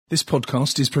This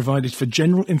podcast is provided for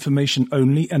general information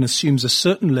only and assumes a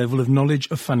certain level of knowledge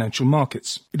of financial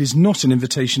markets. It is not an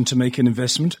invitation to make an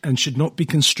investment and should not be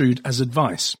construed as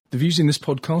advice. The views in this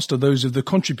podcast are those of the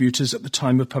contributors at the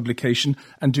time of publication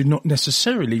and do not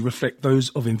necessarily reflect those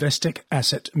of Investec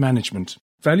Asset Management.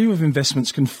 Value of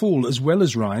investments can fall as well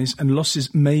as rise, and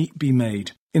losses may be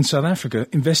made. In South Africa,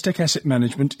 Investec Asset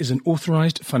Management is an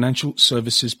authorised financial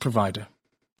services provider.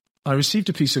 I received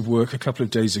a piece of work a couple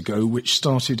of days ago which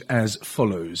started as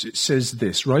follows. It says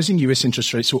this: rising US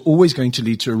interest rates were always going to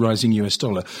lead to a rising US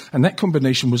dollar, and that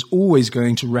combination was always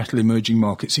going to rattle emerging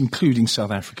markets, including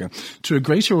South Africa. To a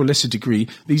greater or lesser degree,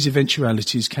 these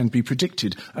eventualities can be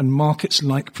predicted, and markets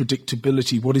like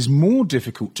predictability. What is more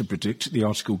difficult to predict, the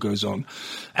article goes on,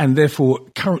 and therefore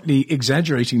currently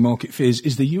exaggerating market fears,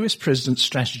 is the US president's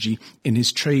strategy in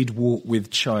his trade war with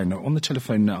China. On the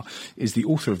telephone now is the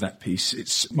author of that piece.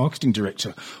 It's Marketing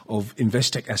Director of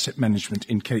Investec Asset Management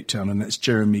in Cape Town, and that's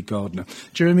Jeremy Gardner.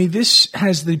 Jeremy, this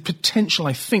has the potential,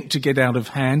 I think, to get out of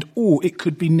hand, or it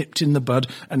could be nipped in the bud,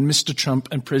 and Mr. Trump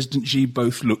and President Xi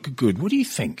both look good. What do you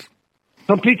think?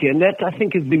 Completely, and that, I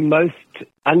think, is the most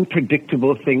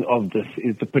unpredictable thing of this,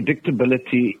 is the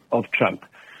predictability of Trump.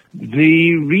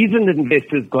 The reason that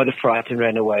investors got a fright and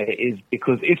ran away is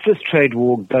because if this trade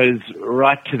war goes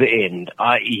right to the end,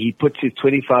 i.e. he puts his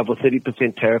 25 or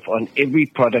 30% tariff on every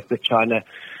product that China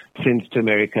sends to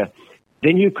America,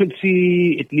 then you could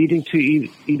see it leading to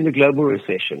even a global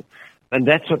recession. And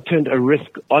that's what turned a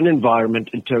risk-on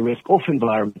environment into a risk-off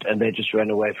environment, and they just ran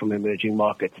away from emerging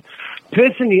markets.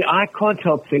 Personally, I can't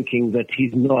help thinking that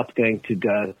he's not going to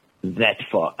go that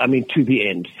far, to the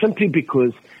end, simply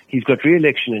because he's got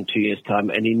re-election in 2 years' time,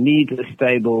 and he needs a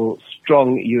stable,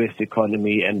 strong U.S.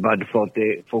 economy, and by default,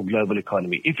 for global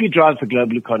economy. If he drives the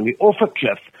global economy off a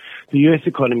cliff, the U.S.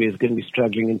 economy is going to be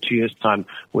struggling in 2 years' time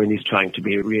when he's trying to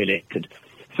be re-elected.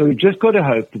 So we've just got to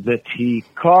hope that he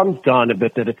calms down a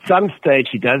bit, that at some stage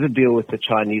he does a deal with the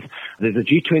Chinese. There's a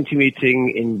G20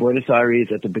 meeting in Buenos Aires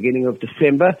at the beginning of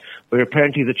December, where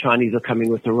apparently the Chinese are coming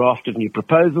with a raft of new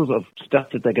proposals of stuff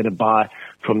that they're going to buy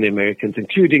from the Americans,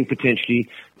 including potentially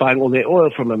buying all their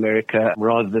oil from America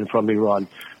rather than from Iran.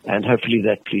 And hopefully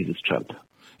that pleases Trump.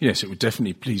 Yes, it would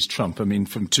definitely please Trump.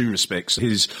 From two respects.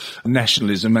 His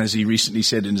nationalism, as he recently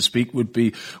said in a speech, would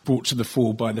be brought to the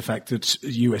fore by the fact that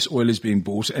US oil is being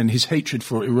bought, and his hatred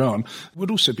for Iran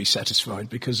would also be satisfied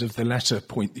because of the latter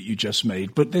point that you just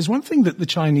made. But there's one thing that the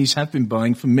Chinese have been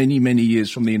buying for many, many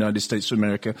years from the United States of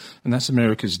America, and that's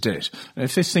America's debt. Now,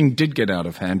 if this thing did get out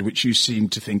of hand, which you seem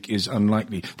to think is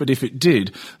unlikely, but if it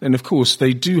did, then of course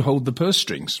they do hold the purse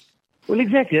strings. Well,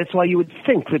 exactly. That's why you would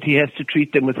think that he has to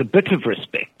treat them with a bit of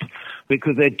respect,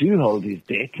 because they do hold his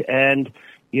debt, and,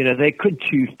 they could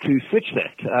choose to switch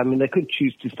that. They could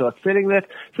choose to start selling that.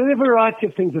 So there are a variety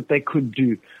of things that they could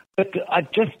do. But I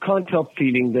just can't help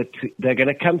feeling that they're going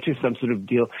to come to some sort of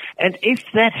deal. And if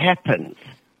that happens,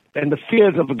 and the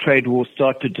fears of a trade war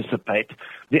start to dissipate,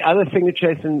 the other thing that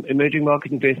chased emerging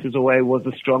market investors away was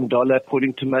the strong dollar.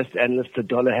 According to most analysts, the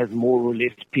dollar has more or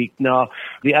less peaked now.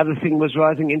 The other thing was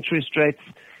rising interest rates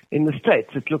in the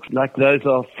States. It looks like those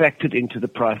are factored into the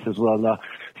price as well now.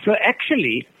 So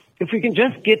actually, if we can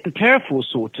just get the tariff war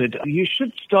sorted, you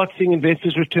should start seeing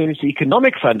investors returning to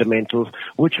economic fundamentals,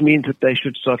 which means that they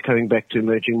should start coming back to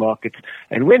emerging markets.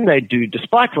 And when they do,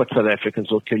 despite what South Africans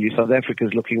will tell you, South Africa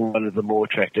is looking one of the more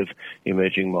attractive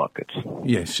emerging markets.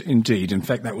 Yes, indeed. In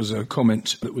fact, that was a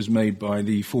comment that was made by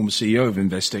the former CEO of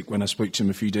Investec when I spoke to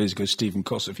him a few days ago, Stephen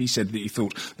Kossoff. He said that he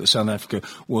thought that South Africa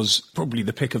was probably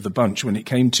the pick of the bunch when it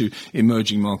came to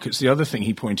emerging markets. The other thing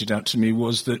he pointed out to me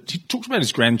was that he talked about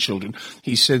his grandchildren.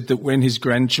 He said that when his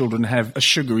grandchildren have a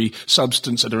sugary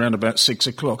substance at around about 6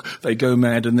 o'clock, they go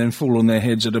mad and then fall on their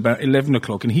heads at about 11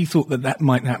 o'clock. And he thought that that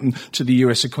might happen to the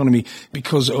US economy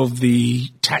because of the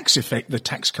tax effect, the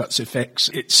tax cuts effects,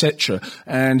 etc.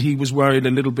 And he was worried a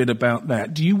little bit about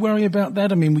that. Do you worry about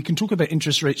that? We can talk about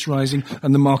interest rates rising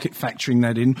and the market factoring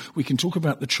that in. We can talk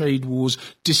about the trade wars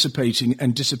dissipating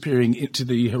and disappearing into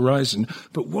the horizon.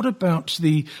 But what about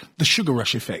the sugar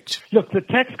rush effect? Look, the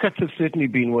tax cuts have certainly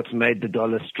been what's made the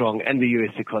dollar strong and the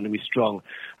U.S. economy strong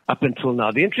up until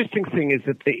now. The interesting thing is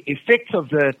that the effects of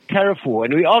the tariff war,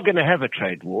 and we are going to have a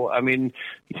trade war.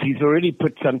 He's already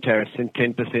put some tariffs in,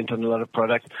 10% on a lot of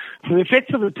products. So the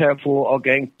effects of the tariff war are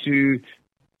going to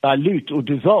dilute or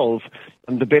dissolve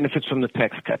the benefits from the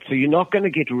tax cut. So you're not going to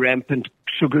get rampant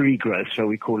sugary growth, shall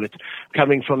we call it,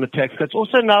 coming from the tax cuts.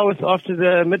 Also now, after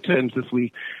the midterms this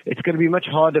week, it's going to be much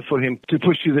harder for him to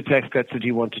push through the tax cuts that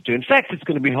he wanted to. In fact, it's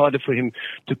going to be harder for him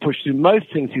to push through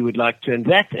most things he would like to. And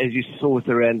that, as you saw with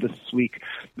Iran this week,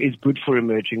 is good for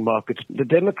emerging markets. The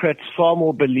Democrats far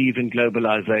more believe in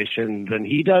globalization than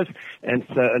he does. And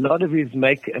so a lot of his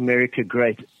make America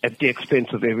great at the expense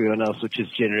of everyone else, which is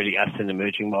generally us in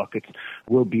emerging markets,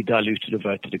 will be diluted or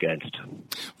voted against.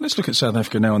 Let's look at South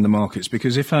Africa now in the markets,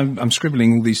 because if I'm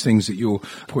scribbling all these things that you're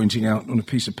pointing out on a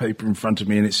piece of paper in front of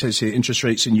me, and it says here interest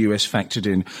rates in US factored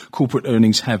in, corporate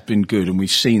earnings have been good, and we've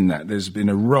seen that. There's been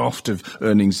a raft of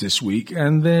earnings this week,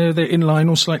 and they're in line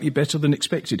or slightly better than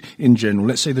expected in general.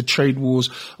 Let's say the trade wars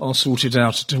are sorted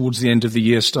out towards the end of the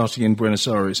year, starting in Buenos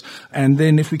Aires. And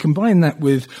then if we combine that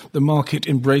with the market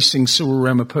embracing Cyril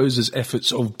Ramaphosa's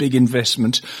efforts of big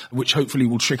investment, which hopefully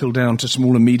will trickle down to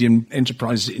small and medium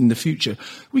enterprises in the future,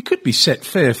 we could be set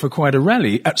fair for quite a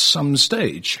rally at some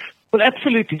stage. Well,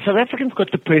 absolutely. South Africans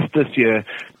got depressed this year.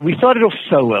 We started off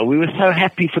so well. We were so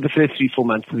happy for the first 3-4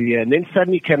 months of the year. And then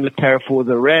suddenly came the tariff war.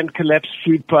 The rand collapsed,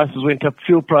 food prices went up,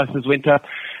 fuel prices went up,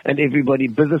 and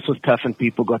business was tough and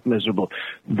people got miserable.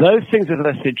 Those things, as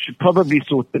I said, should probably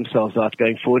sort themselves out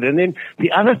going forward. And then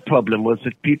the other problem was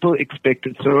that people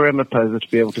expected Cyril Ramaphosa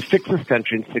to be able to fix this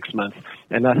country in 6 months.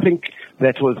 And I think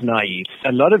that was naive.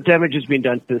 A lot of damage has been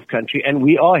done to this country, and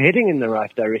we are heading in the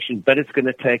right direction, but it's going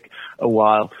to take a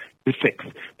while to fix.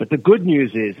 But the good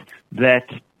news is that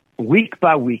week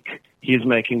by week, he is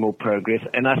making more progress.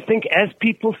 And I think as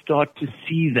people start to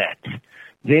see that,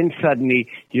 then suddenly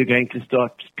you're going to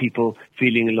start people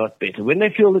feeling a lot better. When they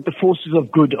feel that the forces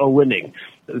of good are winning,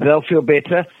 they'll feel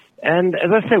better. And as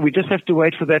I say, we just have to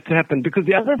wait for that to happen. Because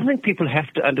the other thing people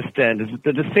have to understand is that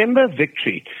the December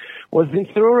victory was in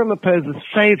Cyril Ramaphosa's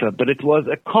favor, but it was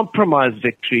a compromise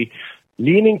victory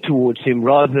leaning towards him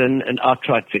rather than an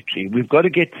outright victory. We've got to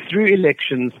get through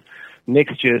elections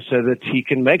next year so that he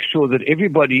can make sure that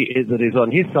everybody that is on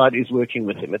his side is working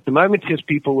with him. At the moment, he has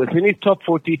people within his top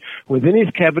 40, within his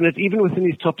cabinet, even within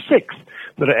his top 6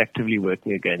 that are actively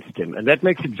working against him. And that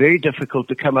makes it very difficult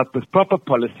to come up with proper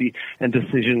policy and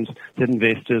decisions that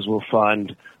investors will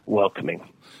find welcoming.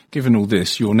 Given all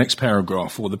this, your next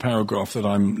paragraph, or the paragraph that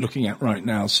I'm looking at right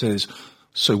now, says,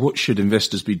 so what should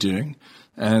investors be doing?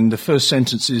 And the first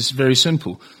sentence is very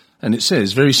simple. And it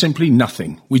says, very simply,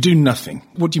 nothing. We do nothing.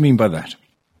 What do you mean by that?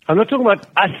 I'm not talking about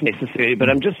us necessarily, but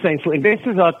I'm just saying for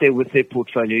investors out there with their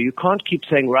portfolio, you can't keep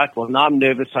saying, right, well, now I'm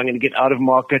nervous, so I'm going to get out of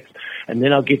markets, and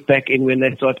then I'll get back in when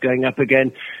they start going up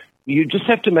again. You just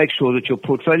have to make sure that your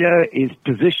portfolio is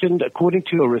positioned according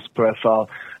to your risk profile.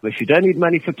 If you don't need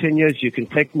money for 10 years, you can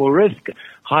take more risk,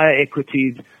 higher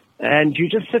equities, and you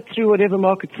just sit through whatever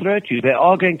markets throw at you. They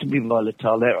are going to be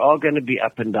volatile. They are going to be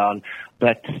up and down.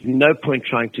 But no point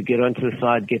trying to get onto the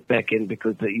side, get back in,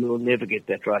 because you'll never get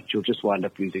that right. You'll just wind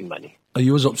up losing money. Are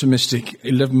you as optimistic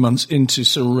 11 months into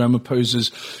Cyril Ramaphosa's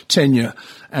tenure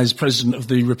as President of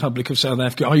the Republic of South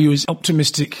Africa? Are you as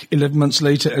optimistic 11 months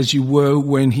later as you were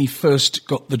when he first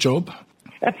got the job?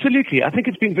 Absolutely. I think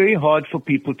it's been very hard for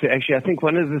people to actually, I think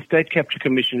one of the State Capture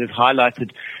Commission has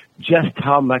highlighted just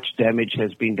how much damage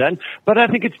has been done. But I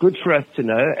think it's good for us to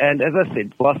know. And as I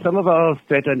said, while some of our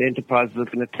state-owned enterprises are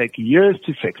going to take years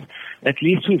to fix, at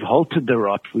least we've halted the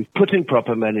rot. We've put in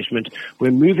proper management.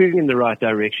 We're moving in the right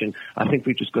direction. I think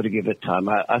we've just got to give it time.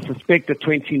 I suspect that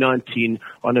 2019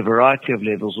 on a variety of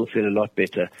levels will feel a lot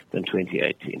better than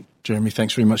 2018. Jeremy,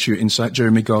 thanks very much for your insight.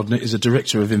 Jeremy Gardner is a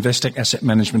Director of Investec Asset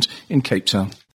Management in Cape Town.